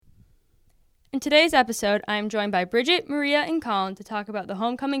today's episode, I am joined by Bridget, Maria, and Colin to talk about the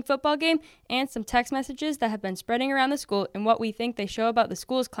homecoming football game and some text messages that have been spreading around the school and what we think they show about the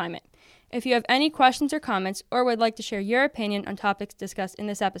school's climate. If you have any questions or comments or would like to share your opinion on topics discussed in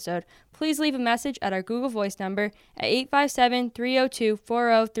this episode, please leave a message at our Google Voice number at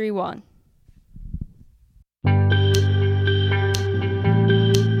 857-302-4031.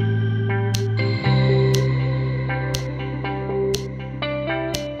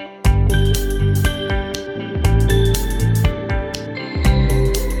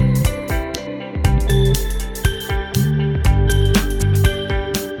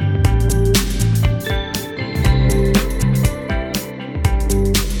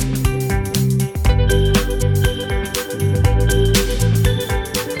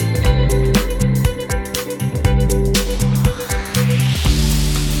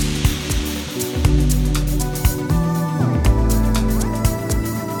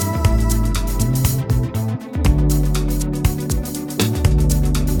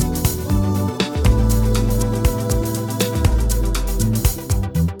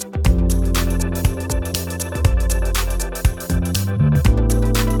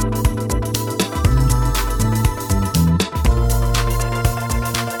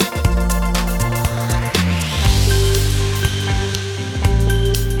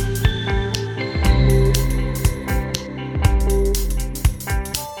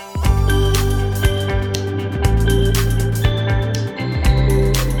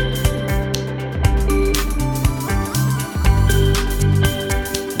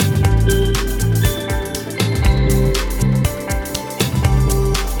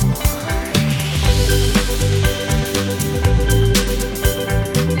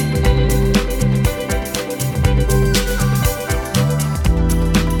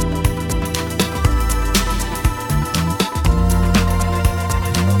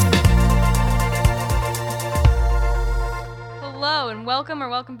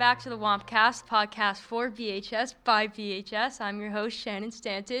 Welcome back to the WampCast, podcast for VHS by VHS. I'm your host, Shannon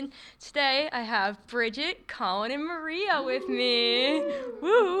Stanton. Today, I have Bridget, Colin, and Maria with me.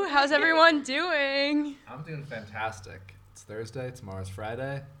 Woo! How's everyone doing? I'm doing fantastic. It's Thursday, tomorrow's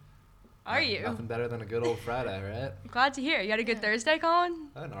Friday. Are you? Nothing better than a good old Friday, right? Glad to hear. You had a good Thursday, Colin?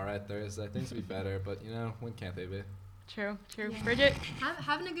 I had an alright Thursday. Things would be better, but when can't they be? True. Yeah. Bridget?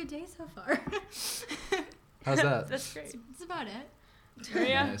 Having a good day so far. How's that? That's great. That's about it.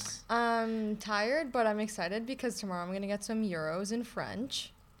 Maria? Nice. I'm tired, but I'm excited because tomorrow I'm going to get some euros in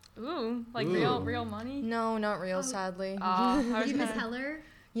French. Ooh, like Ooh. real money? No, not real, sadly. You Miss Heller?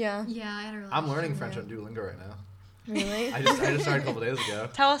 Yeah. Yeah, I had a relationship. I'm learning French on Duolingo right now. Really? I just started a couple days ago.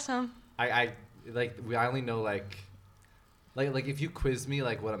 Tell us some. I only know like if you quiz me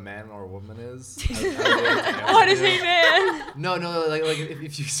like what a man or a woman is. What is a man? No, like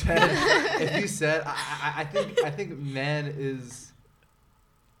if you said I think man is.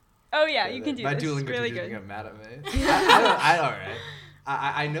 Oh yeah, you can do my this. Duolingo Really teacher's good. gonna get mad at me. I don't right.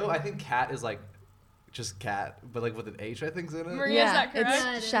 I know. I think cat is like just cat, but like with an H I think's in it. Maria, is that correct?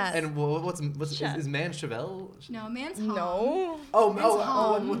 It's chat. And what's Chat. is man Chevelle? No, man's home. No.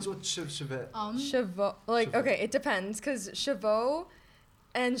 What's Chevette? Chevaux. Like, okay, it depends, because chevaux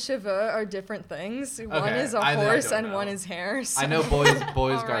and cheveux are different things. One is a horse and one is hair. So. I know boys All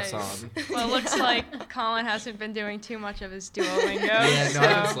right. garçon. Well, it looks like Colin hasn't been doing too much of his Duolingo. Yeah, no,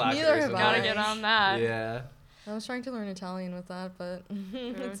 I've been so slacking neither have recently. gotta get on that. Yeah. I was trying to learn Italian with that, but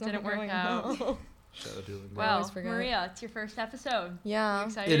it's not didn't work going out. well. Shout out Duolingo. Well, always forget. Maria, it's your first episode. Yeah. You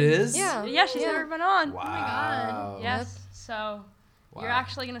excited? It is? Yeah. Yeah, she's never been on. Wow. my God. Yes. So Wow. you're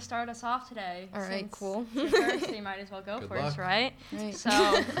actually gonna start us off today. All right, since cool. It's your first, so you might as well go Good first, luck. right? Right. So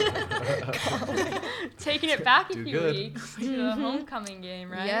taking it back a Do few good. weeks to the homecoming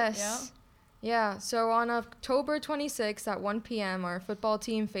game, right? Yes. Yeah, so on October 26th at 1 p.m., our football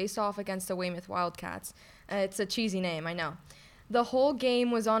team faced off against the Weymouth Wildcats. It's a cheesy name, I know. The whole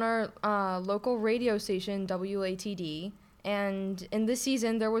game was on our local radio station, WATD, and in this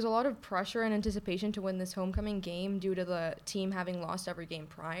season, there was a lot of pressure and anticipation to win this homecoming game due to the team having lost every game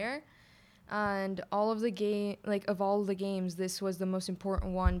prior. And all of the games, this was the most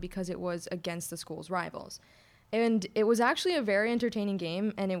important one because it was against the school's rivals. And it was actually a very entertaining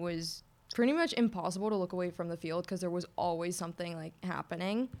game, and it was pretty much impossible to look away from the field because there was always something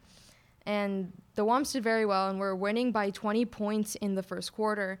happening. And the Wamps did very well and were winning by 20 points in the first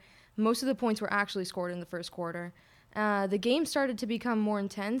quarter. Most of the points were actually scored in the first quarter. The game started to become more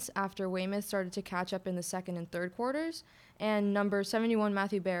intense after Weymouth started to catch up in the second and third quarters, and number 71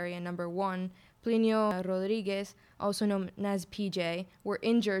 Matthew Berry and number 1 Plinio Rodriguez, also known as PJ, were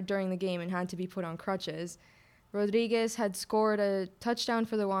injured during the game and had to be put on crutches. Rodriguez had scored a touchdown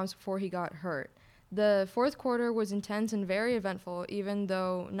for the Wamps before he got hurt. The fourth quarter was intense and very eventful, even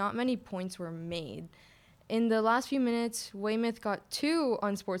though not many points were made. In the last few minutes, Weymouth got 2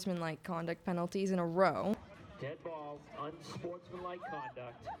 unsportsmanlike conduct penalties in a row. Dead balls, unsportsmanlike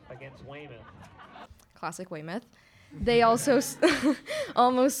conduct against Weymouth. Classic Weymouth. They also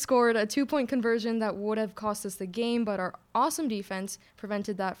almost scored a 2-point conversion that would have cost us the game, but our awesome defense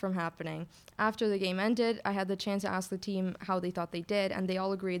prevented that from happening. After the game ended, I had the chance to ask the team how they thought they did, and they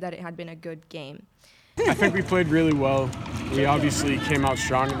all agreed that it had been a good game. I think we played really well. We obviously came out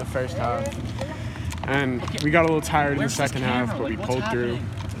strong in the first half, and we got a little tired in the second half, but we pulled through.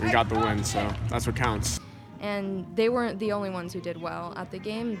 We got the win, so that's what counts. And they weren't the only ones who did well at the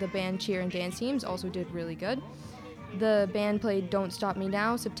game. The band, cheer, and dance teams also did really good. The band played Don't Stop Me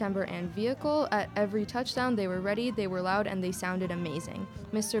Now, September, and Vehicle. At every touchdown, they were ready, they were loud, and they sounded amazing.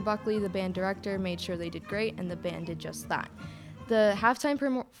 Mr. Buckley, the band director, made sure they did great, and the band did just that. The halftime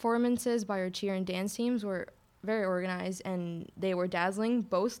performances by our cheer and dance teams were very organized, and they were dazzling,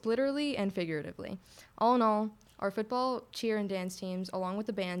 both literally and figuratively. All in all, our football, cheer, and dance teams, along with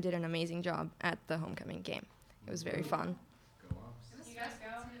the band, did an amazing job at the homecoming game. It was very fun.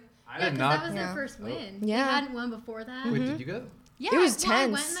 I Yeah, did because not. that was their Yeah. first win. Yeah. They hadn't won before that. Wait, did you go? Yeah, It was well, I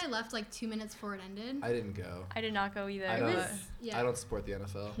went tense. and I left like 2 minutes before it ended. I didn't go. I did not go either. I It don't, was, yeah. I don't support the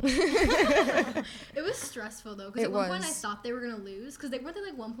NFL. It was stressful though, because It at one point I was. thought they were gonna lose, because they weren't they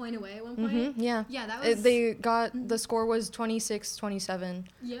like 1 point away at one point. Yeah. Yeah, that was. They got, the score was 26-27,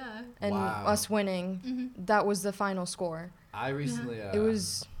 Yeah. and Wow. us winning, that was the final score. I recently. It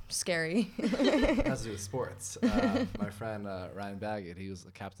was scary. It has to do with sports. My friend Ryan Baggett, he was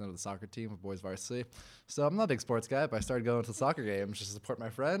the captain of the soccer team for boys varsity. So I'm not a big sports guy, but I started going to soccer games just to support my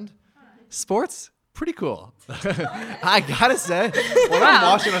friend. Sports, pretty cool. I gotta say, when I'm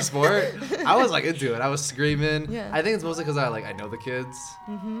watching a sport, I was like into it. I was screaming. Yeah. I think it's mostly because I know the kids.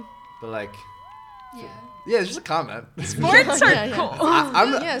 But like, Yeah. yeah, it's just a comment. Sports are Yeah, yeah.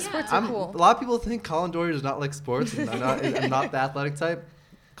 cool. Yeah, sports are cool. A lot of people think Colin Doherty does not like sports, and I'm not the athletic type.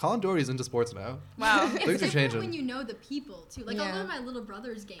 Colin Doherty's into sports now. Wow. Things It's are different changing. when you know the people too. Like I'll go Yeah. to my little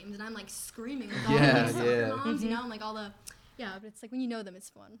brother's games and I'm like screaming with all Yeah, the soccer yeah. moms, you know, and like all the, yeah. But it's like when you know them, it's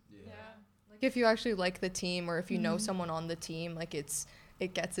fun. Like if you actually like the team, or if you know someone on the team, like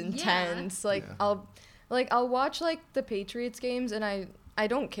it gets intense. Like Yeah. I'll watch like the Patriots games, and I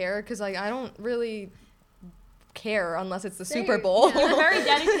don't care, because like I don't really care unless it's the Super Bowl. We're very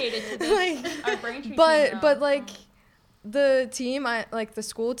dedicated to this. Like, Our Braintree team, but though. like the team, I like the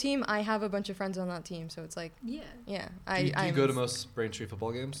school team, I have a bunch of friends on that team, so it's like, Yeah. yeah. Do you go to most Braintree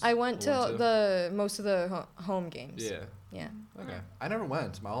football games? I went Or to most of the home games. Yeah. Yeah. Okay. I never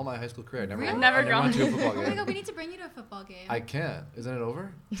went. All my high school career, I never. Really? Went. Never I never went to a gone. football Oh my game. god, we need to bring you to a football game. I can't. Isn't it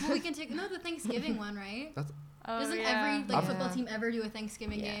over? Well, we can take the Thanksgiving one, right? That's. Oh, Doesn't yeah. every like Yeah. football team ever do a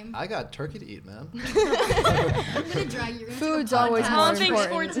Thanksgiving Yeah. game? I got turkey to eat, man. I'm gonna drag you. You're gonna Food's take a always podcast. I more don't think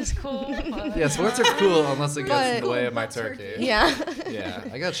important. sports is cool. but- Yeah, sports are cool unless it gets in the But- way of my But turkey. turkey. Yeah. Yeah,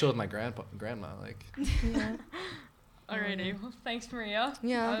 I got chill with my grandma. Like, Alrighty. Well, thanks, Maria.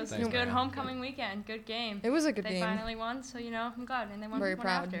 Yeah. That was Thanks, a good Maria. homecoming weekend. Good game. It was a good They game. finally won, so I'm glad, and they won Very one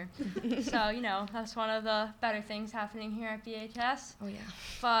proud. after. So that's one of the better things happening here at BHS. Oh yeah.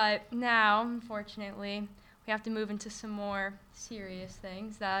 But now, unfortunately, we have to move into some more serious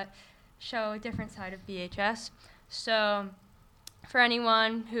things that show a different side of BHS. So, for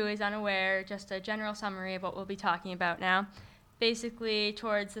anyone who is unaware, just a general summary of what we'll be talking about now. Basically,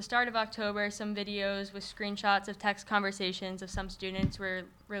 towards the start of October, some videos with screenshots of text conversations of some students were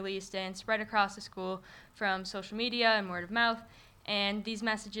released and spread across the school from social media and word of mouth. And these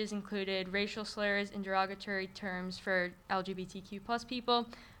messages included racial slurs and derogatory terms for LGBTQ plus people.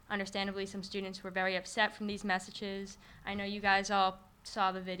 Understandably, some students were very upset from these messages. I know you guys all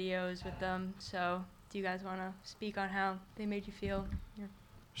saw the videos with them, so do you guys want to speak on how they made you feel? Your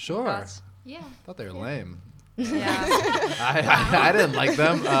sure. thoughts? Yeah. Thought they were lame. Yeah. I didn't like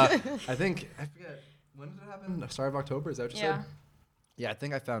them. I forget, when did it happen? Start of October, is that what you Yeah. said? Yeah, I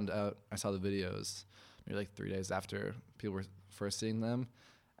think I found out, I saw the videos maybe like 3 days after people were first seeing them.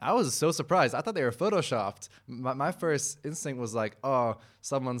 I was so surprised. I thought they were photoshopped. My first instinct was like, oh,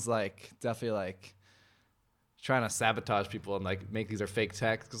 someone's like definitely like trying to sabotage people and like make these are fake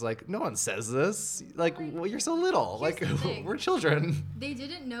text, because like no one says this. Like, well, you're so little. Here's Like the thing. we're children. They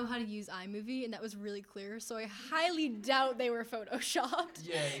didn't know how to use iMovie, and that was really clear. So I highly doubt they were photoshopped.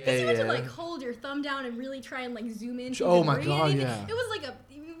 Yeah, Because you had to like hold your thumb down and really try and like zoom in. so you Oh could my read God, anything. yeah. It was like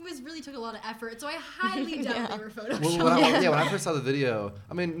it really took a a lot of effort, so I highly doubt they were photoshopped. When I first saw the video,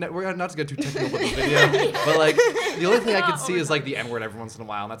 I mean, we're not to get too technical with the video, but like the only thing I could see is like the N-word every once in a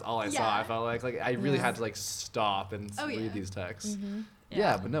while, and that's all I saw. I felt like I really had to like stop and read these texts.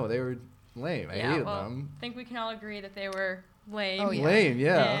 Yeah, but no, they were lame. I hated them. I think we can all agree that they were lame. Oh, yeah. Lame,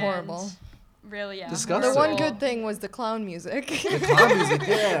 yeah. Horrible. Really, Disgusting. The one good thing was the clown music. The clown music,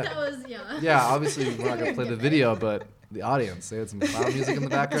 yeah. That was, Yeah, obviously we're not gonna play the video, but the audience, they had some clown music in the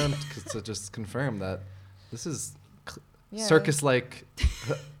background to just confirm that this is circus-like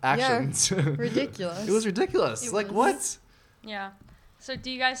actions. Yeah, ridiculous. It was ridiculous. It like was. what? Yeah. So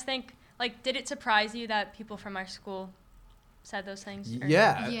do you guys think, like, did it surprise you that people from our school said those things? Or-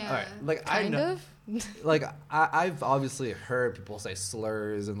 Yeah. Yeah. All right. Like Kind I know, of. like I've obviously heard people say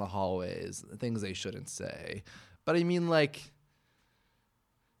slurs in the hallways, things they shouldn't say, but I mean like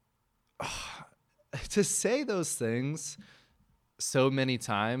to say those things so many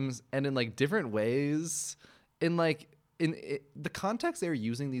times and in like different ways, in the context they were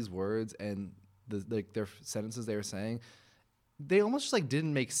using these words and their sentences they were saying, they almost just like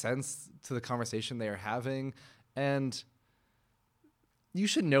didn't make sense to the conversation they were having. And you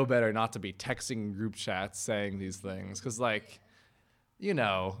should know better not to be texting group chats saying these things, because like, you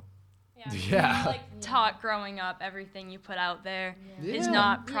know, yeah. Like taught growing up, everything you put out there is Yeah.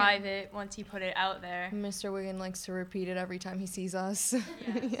 not private once you put it out there. Mr. Wiggin likes to repeat it every time he sees us. So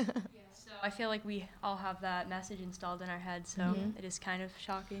I feel like we all have that message installed in our heads, so it is kind of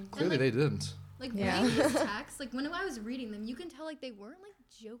shocking. Clearly they didn't. Like Yeah. reading these texts, like when I was reading them, you can tell like they weren't like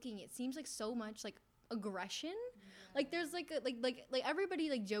joking. It seems like so much like aggression. Like there's like everybody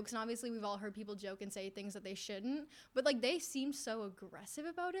like jokes, and obviously we've all heard people joke and say things that they shouldn't, but like they seem so aggressive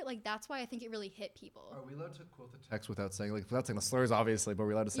about it. Like that's why I think it really hit people. Are we allowed to quote the text without saying the slurs, obviously, but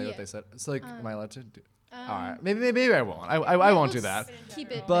we're allowed to say what Yeah. they said? It's like, am I allowed to? All Um, right, maybe I won't. I won't do We'll that.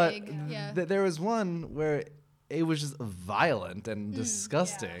 Keep it But vague. Yeah. there was one where it was just violent and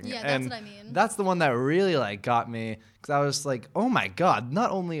disgusting. Yeah, that's and what I mean. That's the one that really like got me, because I was like, oh my god!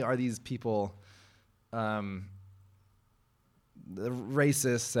 Not only are these people,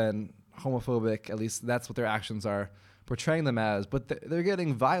 racist and homophobic, at least that's what their actions are portraying them as, but they're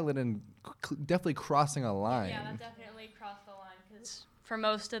getting violent and definitely crossing a line. Yeah, that definitely crossed the line, because for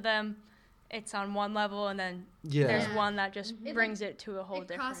most of them, it's on one level, and then there's Yeah. one that just It, brings it to a whole It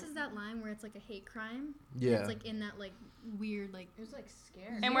different. crosses that line where it's like a hate crime. Yeah. And it's like in that like weird like. It was like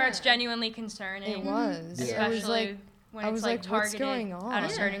scary. And where it's genuinely concerning. It was. Yeah. It was Especially like, when I it's was like like, what's targeted going at on? a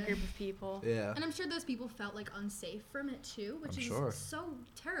certain Yeah. group of people. Yeah. And I'm sure those people felt like unsafe from it too, which I'm is sure. so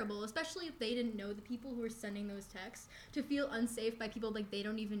terrible, especially if they didn't know the people who were sending those texts. To feel unsafe by people like they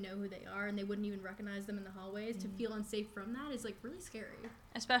don't even know who they are and they wouldn't even recognize them in the hallways, to feel unsafe from that is like really scary.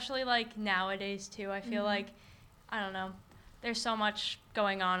 Especially like nowadays too. I feel like, I don't know, there's so much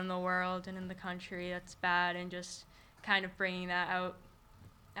going on in the world and in the country that's bad, and just kind of bringing that out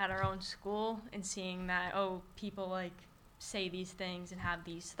at our own school and seeing that, oh, people like say these things and have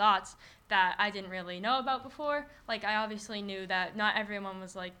these thoughts that I didn't really know about before. Like I obviously knew that not everyone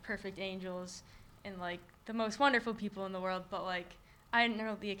was like perfect angels and like the most wonderful people in the world, but like I didn't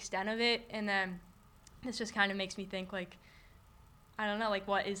know the extent of it. And then this just kind of makes me think like, I don't know, like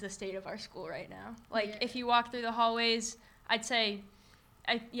what is the state of our school right now? Like Yeah. if you walk through the hallways, I'd say,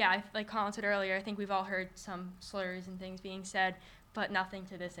 like Colin said earlier, I think we've all heard some slurs and things being said, but nothing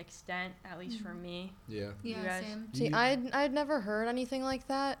to this extent, at least for me. Yeah. Yeah, guys? same. See, I'd never heard anything like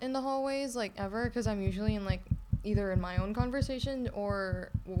that in the hallways, like, ever, because I'm usually in, like, either in my own conversation or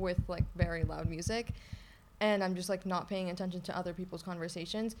with, like, very loud music, and I'm just, like, not paying attention to other people's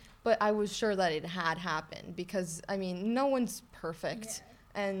conversations, but I was sure that it had happened, because, I mean, no one's perfect,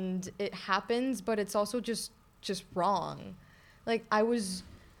 and it happens, but it's also just wrong. Like, I was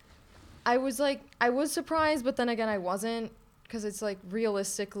surprised, but then again, I wasn't, because it's like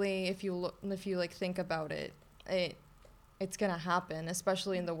realistically, if you like think about it, it's gonna happen,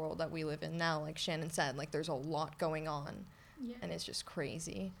 especially in the world that we live in now. Like Shannon said, like there's a lot going on, Yeah. and it's just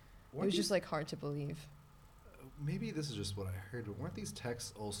crazy. Weren't It was these- just like hard to believe. Maybe this is just what I heard, but weren't these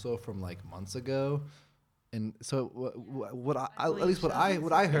texts also from like months ago? And so what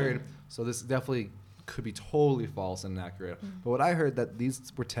I heard, so this definitely could be totally false and inaccurate, but what I heard that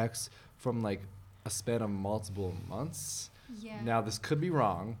these were texts from like a span of multiple months. Yeah. Now this could be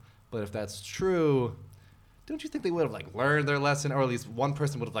wrong, but if that's true, don't you think they would have like learned their lesson, or at least one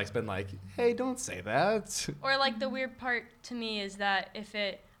person would have like been like, "Hey, don't say that." Or like the weird part to me is that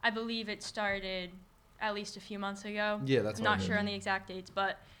I believe it started at least a few months ago. Yeah, that's I'm what I not sure heard. on the exact dates,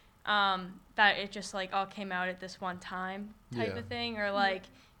 but that it just like all came out at this one time type Yeah. of thing, or like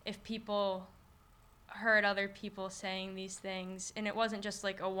if people heard other people saying these things, and it wasn't just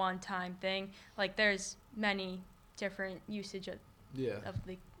like a one-time thing. Like there's many different usage of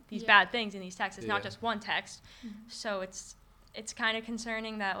these bad things in these texts. It's not just one text. So it's kind of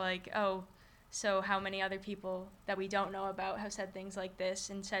concerning that like, oh, so how many other people that we don't know about have said things like this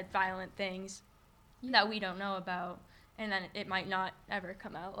and said violent things that we don't know about, and then it might not ever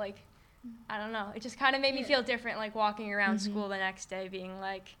come out. Like, I don't know. It just kind of made me feel different, like walking around school the next day being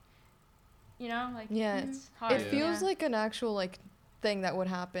like, you know, like, it's hard. It feels like an actual, like, thing that would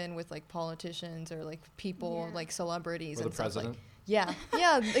happen with, like, politicians or, like, people, like, celebrities or and the stuff. president.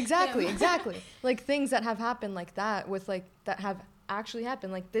 Like, exactly. Like, things that have happened like that with, like, that have actually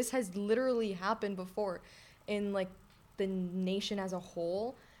happened. Like, this has literally happened before in, like, the nation as a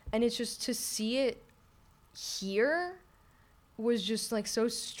whole. And it's just to see it here was just, like, so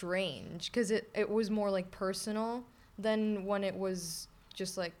strange. Because it was more, like, personal than when it was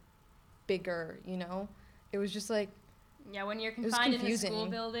just, like, bigger, you know? It was just, like... Yeah, when you're confined in a school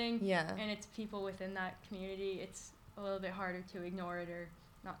building and it's people within that community, it's a little bit harder to ignore it or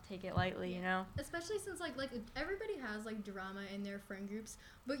not take it lightly, you know? Especially since, like everybody has, like, drama in their friend groups,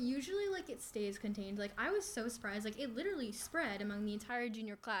 but usually, like, it stays contained. Like, I was so surprised. Like, it literally spread among the entire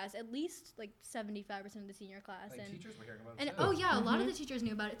junior class, at least, like, 75% of the senior class. Like, and teachers were hearing about it, too. Oh, yeah, a lot of the teachers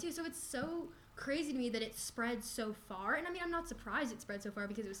knew about it, too. So it's so crazy to me that it spread so far. And, I mean, I'm not surprised it spread so far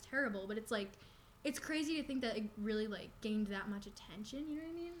because it was terrible, but it's, like... It's crazy to think that it really, like, gained that much attention, you know what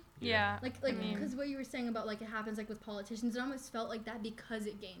I mean? Yeah. Like, because what you were saying about, like, it happens, like, with politicians, it almost felt like that because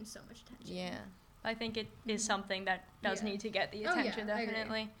it gained so much attention. Yeah. I think it is something that does need to get the attention,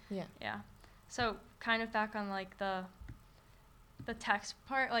 definitely. Yeah. So, kind of back on, like, the text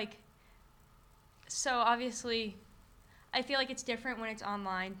part, like, so obviously, I feel like it's different when it's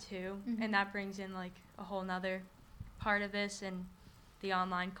online, too, and that brings in, like, a whole nother part of this and the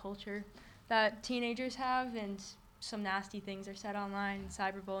online culture that teenagers have, and some nasty things are said online.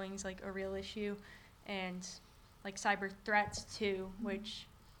 Cyberbullying is like a real issue, and like cyber threats too, which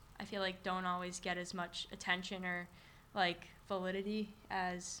I feel like don't always get as much attention or like validity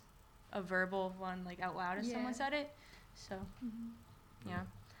as a verbal one, like out loud if someone said it. So yeah.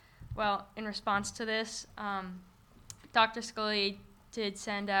 Well, in response to this, Dr. Scully did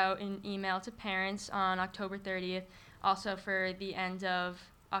send out an email to parents on October 30th, also for the end of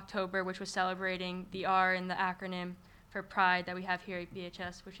October, which was celebrating the R in the acronym for Pride that we have here at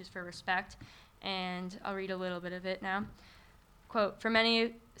BHS, which is for respect. And I'll read a little bit of it now. Quote,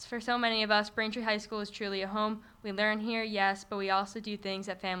 for so many of us, Braintree High School is truly a home. We learn here, yes, but we also do things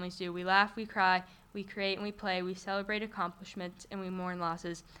that families do. We laugh, we cry, we create and we play, we celebrate accomplishments, and we mourn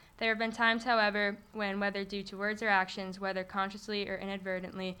losses. There have been times, however, when, whether due to words or actions, whether consciously or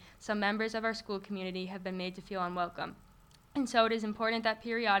inadvertently, some members of our school community have been made to feel unwelcome. And so it is important that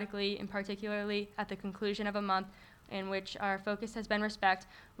periodically, and particularly at the conclusion of a month in which our focus has been respect,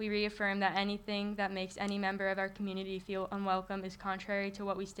 we reaffirm that anything that makes any member of our community feel unwelcome is contrary to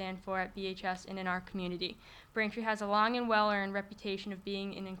what we stand for at BHS and in our community. Braintree has a long and well-earned reputation of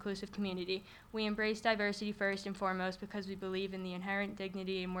being an inclusive community. We embrace diversity first and foremost because we believe in the inherent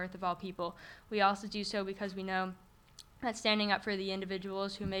dignity and worth of all people. We also do so because we know that standing up for the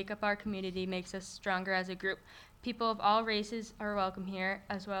individuals who make up our community makes us stronger as a group. People of all races are welcome here,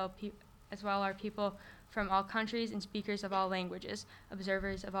 as well are people from all countries and speakers of all languages.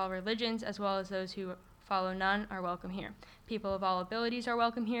 Observers of all religions, as well as those who follow none, are welcome here. People of all abilities are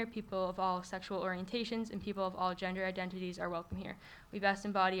welcome here. People of all sexual orientations and people of all gender identities are welcome here. We best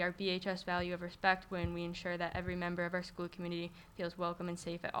embody our BHS value of respect when we ensure that every member of our school community feels welcome and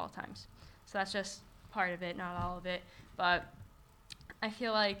safe at all times. So that's just part of it, not all of it. But I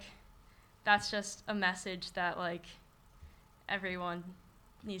feel like that's just a message that, like, everyone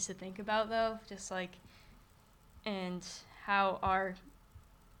needs to think about, though. Just, like, and how are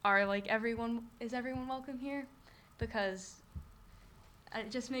like, everyone welcome here? Because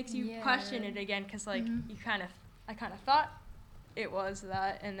it just makes you question it again, because, like, I kind of thought it was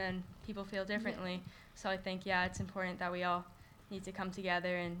that, and then people feel differently. So I think, it's important that we all need to come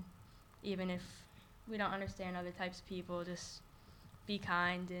together, and even if we don't understand other types of people, just be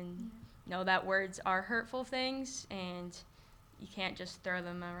kind and know that words are hurtful things, and you can't just throw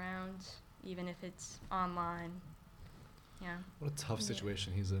them around, even if it's online. Yeah. What a tough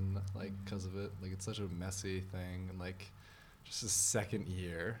situation he's in, like, because of it. Like, it's such a messy thing, and, like, just his second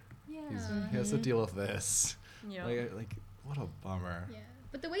year. Yeah. He has to deal with this. Yeah. Like, what a bummer. Yeah.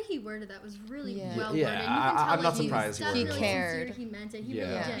 But the way he worded that was really well worded. Yeah, I'm not surprised he He worded it. cared. He meant it. He really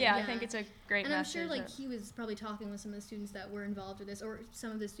did. Yeah, I think it's a great and message. I'm sure, like, he was probably talking with some of the students that were involved with this, or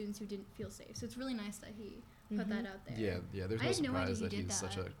some of the students who didn't feel safe. So it's really nice that he put that out there. Yeah. There's I no had no idea surprise he that did he's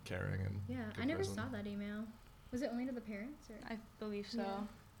such that. a caring and Yeah, good I never person. saw that email. Was it only to the parents? Or? I believe so.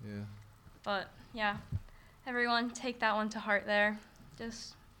 Yeah. Yeah. But yeah, everyone take that one to heart there.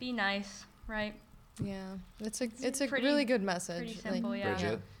 Just be nice, right? Yeah, it's a pretty- really good message. Pretty simple, yeah.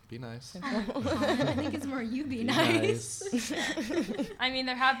 Bridget, be nice. I think it's more you be nice. I mean,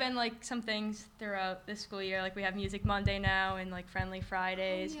 there have been like some things throughout this school year. Like we have Music Monday now and like Friendly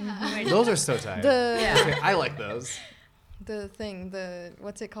Fridays. Yeah. which- Those are so tight. Yeah. Okay, I like those.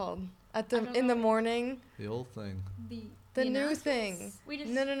 What's it called? I don't In the know. morning, The old thing. the new announcements? thing. We just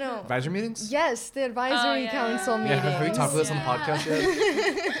No. Advisory meetings? Yes, the advisory yeah. council Yeah, meeting. have we talked about this on the Yeah. podcast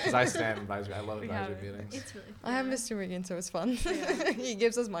yet? Because I stand advisory. I love We advisory haven't. meetings. It's really. I have Mr. Regan, so it's fun. He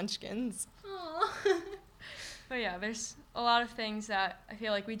gives us munchkins. Aw. But yeah, there's a lot of things that I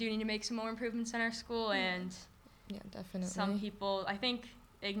feel like we do need to make some more improvements in our school, and Yeah, definitely. some people, I think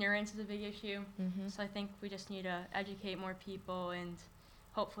ignorance is a big issue. Mm-hmm. So I think we just need to educate more people, and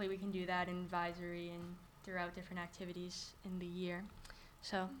hopefully we can do that in advisory and throughout different activities in the year.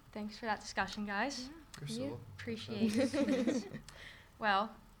 So thanks for that discussion, guys. You're Yeah. so- Appreciate it. Well,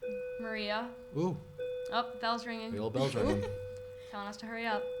 Maria. Ooh, Oh, bell's ringing. the old bells ringing. Telling us to hurry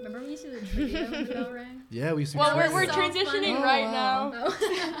up. Remember when you used to do the trivia when the bell rang? Yeah, we used to Well, do we're so transitioning funny. right Oh, now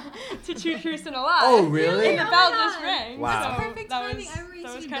Oh. to Two Truths and a Lie. Oh, really? And the Oh bell my just God. rang. Wow. So Perfect that timing. was, I remember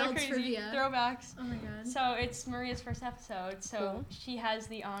that was you kind of bell crazy. trivia. Throwbacks. Oh my god. So it's Maria's first episode. So Cool. she has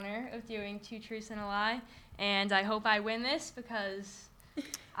the honor of doing Two Truths and a Lie, and I hope I win this because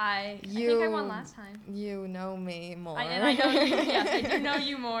I think I won last time. You know me more. And I know you. Yes, I do know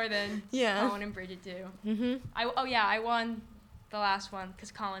you more than Yeah. Colin and Bridget do. Mm-hmm. I won the last one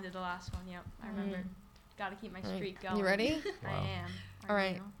because Colin did the last one. Yep, I remember. Mm. Got to keep my Alright, streak going. You ready? I Wow. am. All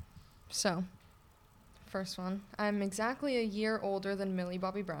right. know. So, first one. I'm exactly a year older than Millie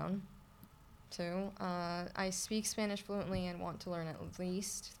Bobby Brown. 2. I speak Spanish fluently and want to learn at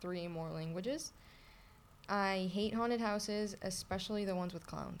least 3 more languages. I hate haunted houses, especially the ones with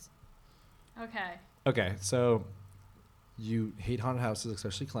clowns. Okay. Okay, so you hate haunted houses,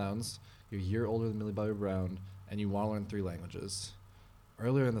 especially clowns. You're a year older than Millie Bobby Brown, and you want to learn 3 languages.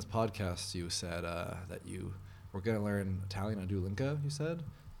 Earlier in this podcast, you said that you were going to learn Italian on Duolingo, you said,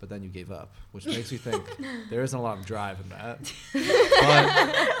 but then you gave up, which makes me think there isn't a lot of drive in that.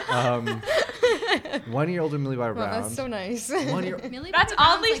 But 1 year older than Millie Bobby Well, Brown. that's so nice. 1 year. Millie That's Bobby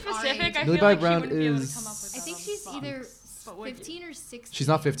Brown's, oddly like, our specific. age. I Millie feel like Bobby Brown she wouldn't be able to is- come up with I that think on she's the either spot. But would you? 15 or 16. She's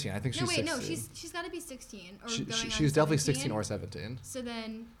not 15. I think No, she's wait, 16. no, she's got to be 16 or She, going on she's definitely 16 17. or 17. So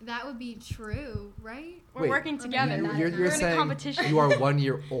then that would be true, right? We're Wait, working okay, together. you- You're We're in a saying competition. you are 1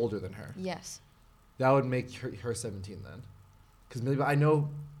 year older than her. Yes. That would make her 17 then. Because Millie, I know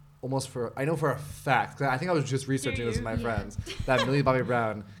for a fact, 'cause I think I was just researching this with my Yeah. friends, that Millie Bobby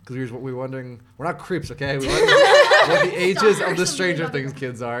Brown, because we were wondering, we're not creeps, okay? We were wondering what the ages of the Stalkers of Stranger Millie Bobby Things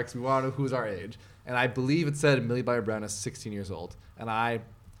kids are, because we want to know who's our age. And I believe it said Millie Bobby Brown is 16 years old. And I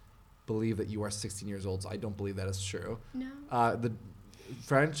believe that you are 16 years old, so I don't believe that is true. No. The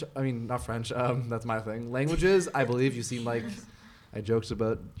French, I mean, not French, that's my thing. Languages, I believe you seem like, I joked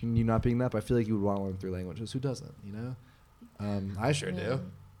about you not being that, but I feel like you would want to learn 3 languages. Who doesn't, you know? I sure Yeah. do.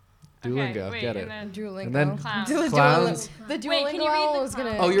 Okay, Duolingo, wait, get and it. then Duolingo. And then Clowns. The Clowns. The Wait, can Duolingo you read the owl is gonna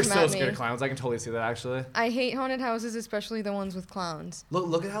clowns? Oh, you're come so at scared me. of clowns. I can totally see that, actually. I hate haunted houses, especially the ones with clowns.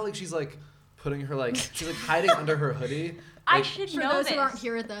 Look at how, like, she's, like, putting her, like, she's, like, hiding under her hoodie. I Like, should For know those this. who aren't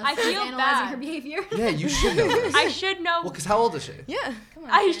here with us, I she's feel analyzing bad. her behavior. Yeah, you should know this. I should know. Well, because how old is she? Yeah. Come on,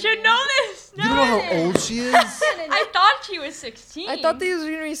 I Shannon. should know this. You don't know how old she is? I thought she was 16. I thought these were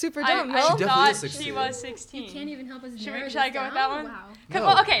gonna be super dumb. I no? She definitely thought is 16. she was 16. You can't even help us. Should we- narrow should I this go with down? that one? Wow. No,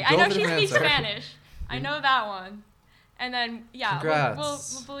 Well, okay, I go know with a she different speaks answer. Spanish. I know that one. And then, yeah,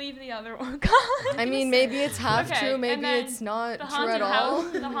 Congrats. we'll believe the other one. I mean, maybe it's half Okay, true, and maybe then it's not the true haunted at all.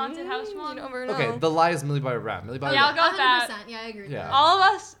 house, the haunted house You one. never know. Okay, the lie is Millie Bobby Brown. Millie Bobby Yeah, I'll Brown. go with that. 100%. Yeah, I agree. With Yeah. that. All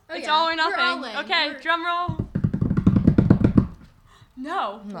of us, Oh, it's yeah. all or We're all nothing. in. Okay, We're- drum roll.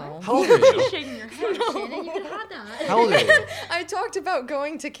 No. No. How old are You're you? shaking your head. Shannon, you could have that. How old are you? I talked about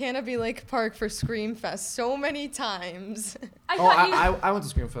going to Canopy Lake Park for Scream Fest so many times. I Oh, thought you. I went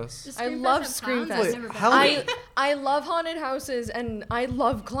to Screamfest. Does I Scream love Fest have Scream clowns? Fest. I've never been. How old- I love haunted houses and I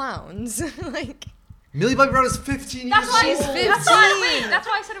love clowns. Like Millie Bobby Brown is 15 That's years why. old. She's That's why. 15. Wait, that's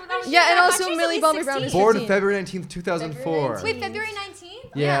why I said it without. yeah, and I also thought she Millie said Bobby he's Brown is 16. Born 15. February 19th, 2004. February Wait, February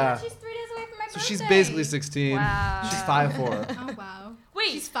 19th? Yeah. She's 3 days away from my birthday. So she's basically 16. Wow. She's 5'4". Oh wow.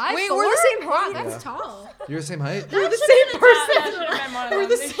 Wait. She's 5'4". Wait, we're the same Wow, height. that's Yeah. tall. You're the same height? We're the That same person. should have been one of We're them.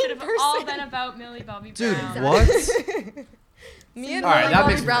 the They same should have all person. been about Millie Bobby Dude, Brown. what? Me and All right, Millie that Bobby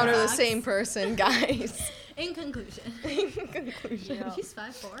makes me Brown are the relax. same person, guys. In conclusion. In conclusion. Yeah. She's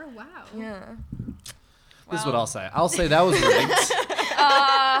 5'4". Wow. Yeah. This is what I'll say. I'll say that was rigged.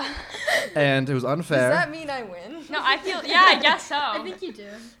 And it was unfair. Does that mean I win? No, I guess so. I think you do.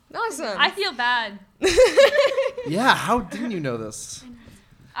 Awesome. I feel bad. Yeah, how didn't you know this?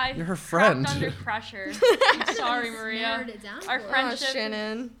 You're her friend. Cracked under pressure. I'm sorry, Maria. Narrowed it down Our for us. friendship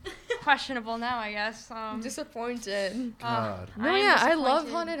Shannon. questionable now, I guess. I'm disappointed. God. No, yeah, I love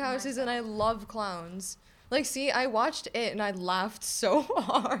disappointed haunted in houses and I love clowns. Like, see, I watched it and I laughed so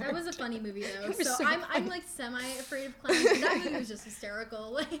hard. That was a funny movie though. It was So so I'm funny. like semi afraid of clowns. But that movie was just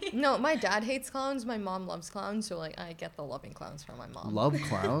hysterical. Like No, my dad hates clowns. My mom loves clowns, so like I get the loving clowns from my mom. Love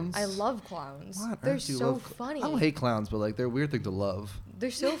clowns? I love clowns. What on They're earth do you so love funny. I don't hate clowns, but like they're a weird thing to love.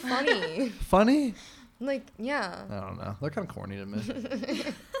 They're so funny. Funny? Like, yeah. I don't know. They're kind of corny to me.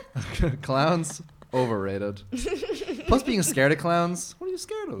 Clowns, overrated. Plus, being scared of clowns. What are you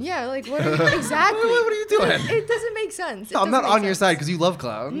scared of? Yeah, like what are you, exactly? What are you doing? It doesn't make sense. It No, I'm not doesn't on make your sense. side because you love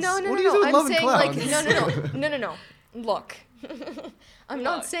clowns. No, what are you doing I'm loving saying clowns? like no. Look. I'm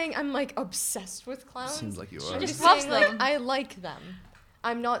not Look. saying I'm like obsessed with clowns. Seems like you She are. just Just loves saying like them. I like them.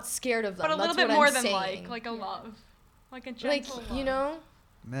 I'm not scared of them. But a little That's bit what more I'm than saying. like a love. Like a Like, gentle you love, know?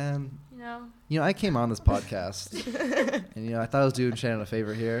 Man, You know? I came on this podcast, and I thought I was doing Shannon a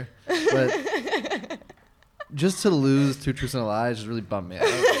favor here, but just to lose 2 truths and a lie just really bummed me out.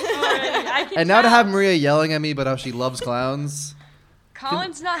 I can And now to tell. have Maria yelling at me about how she loves clowns.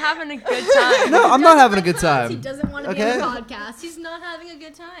 Colin's not having a good time. No, I'm not having a good Clowns, He time. doesn't want to Okay. be on the podcast. He's not having a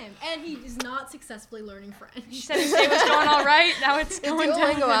good time, and he is not successfully learning French. You said his day was going all right. Now it's The going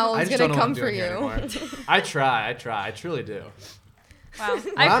Duolingo down. owl I is just gonna don't know what come I'm for doing here you. anymore. I try, I truly do. Wow, When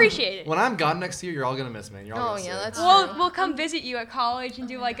I I'm- appreciate it. When I'm gone next year, you're all gonna miss me. And you're all Oh, gonna yeah, see it. that's We'll true. we'll come visit you at college and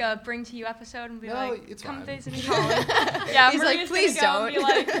do like a bring to you episode and be No, like, it's come fine. visit me college. Yeah, He's like, Maria's "Please gonna go and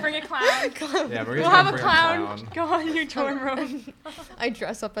don't." Be like, bring a clown. Yeah, We'll have a clown. Go on your dorm room. I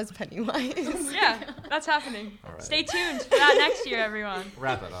dress up as Pennywise. Yeah, that's happening. All right. Stay tuned for that next year, everyone.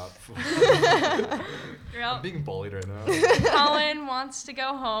 Wrap it up. You're I'm out. being bullied right now. Colin wants to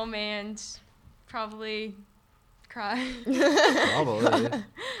go home and probably cry Probably.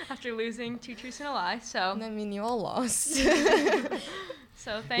 after losing 2 truths and a lie. So, I mean, you all lost. so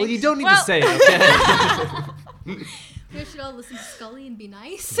thanks. Well, you don't need Well, to say it, okay? We should all listen to Scully and be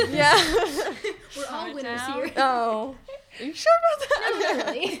nice. yeah. We're all Calm winners down. here. Oh. Are you sure about that? Not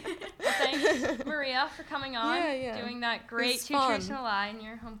really. Well, thanks, Maria, for coming on, Yeah. doing that great was 2 truths fun. and a lie in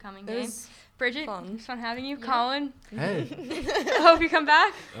your homecoming It game. was Bridget, fun. it was fun having you. Yeah. Colin, Hey. I hope you come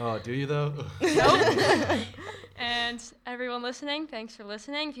back. Oh, do you though? Nope. And everyone listening, thanks for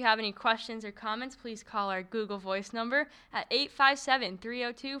listening. If you have any questions or comments, please call our Google Voice number at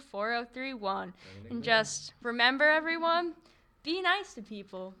 857-302-4031. And just remember, everyone, be nice to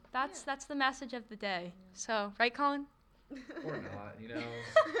people. That's the message of the day. So, right, Colin? Or not, you know.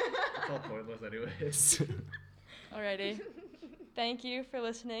 It's all pointless anyways. Alrighty. Thank you for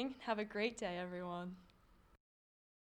listening. Have a great day, everyone.